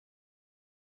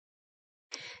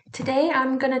Today,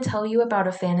 I'm going to tell you about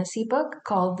a fantasy book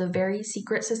called The Very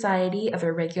Secret Society of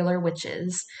Irregular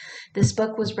Witches. This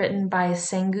book was written by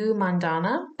Sengu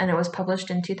Mandana and it was published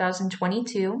in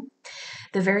 2022.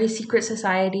 The Very Secret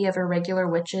Society of Irregular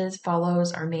Witches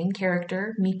follows our main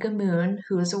character, Mika Moon,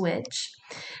 who is a witch.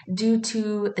 Due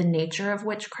to the nature of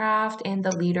witchcraft and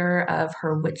the leader of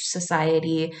her witch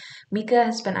society, Mika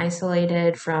has been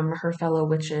isolated from her fellow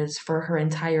witches for her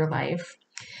entire life.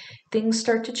 Things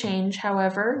start to change,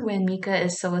 however, when Mika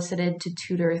is solicited to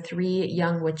tutor three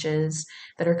young witches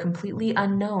that are completely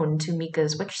unknown to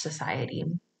Mika's witch society.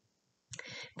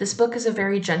 This book is a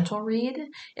very gentle read.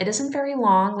 It isn't very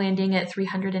long, landing at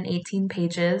 318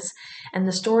 pages, and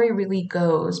the story really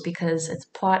goes because it's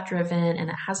plot driven and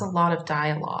it has a lot of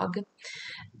dialogue.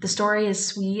 The story is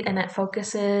sweet and it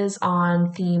focuses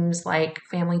on themes like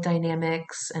family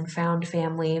dynamics and found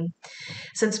family.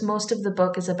 Since most of the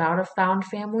book is about a found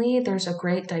family, there's a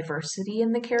great diversity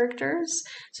in the characters.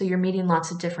 So you're meeting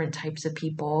lots of different types of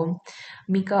people.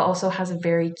 Mika also has a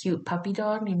very cute puppy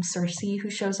dog named Cersei who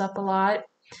shows up a lot.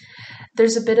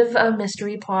 There's a bit of a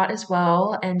mystery plot as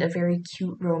well and a very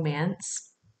cute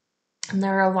romance. And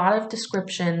there are a lot of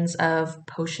descriptions of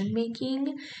potion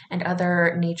making and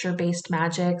other nature based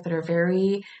magic that are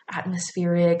very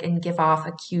atmospheric and give off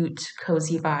a cute,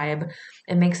 cozy vibe.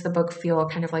 It makes the book feel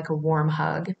kind of like a warm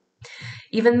hug.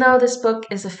 Even though this book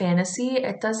is a fantasy,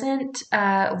 it doesn't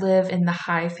live in the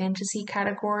high fantasy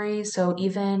category, so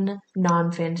even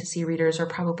non fantasy readers are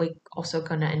probably also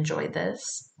going to enjoy this.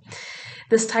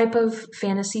 This type of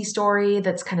fantasy story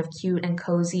that's kind of cute and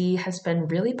cozy has been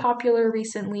really popular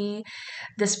recently.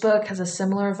 This book has a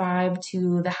similar vibe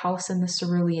to The House in the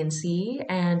Cerulean Sea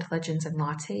and Legends and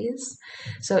Lattes.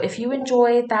 So if you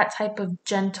enjoy that type of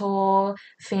gentle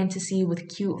fantasy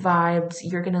with cute vibes,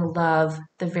 you're going to love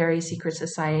The Very Secret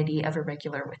Society of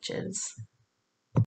Irregular Witches.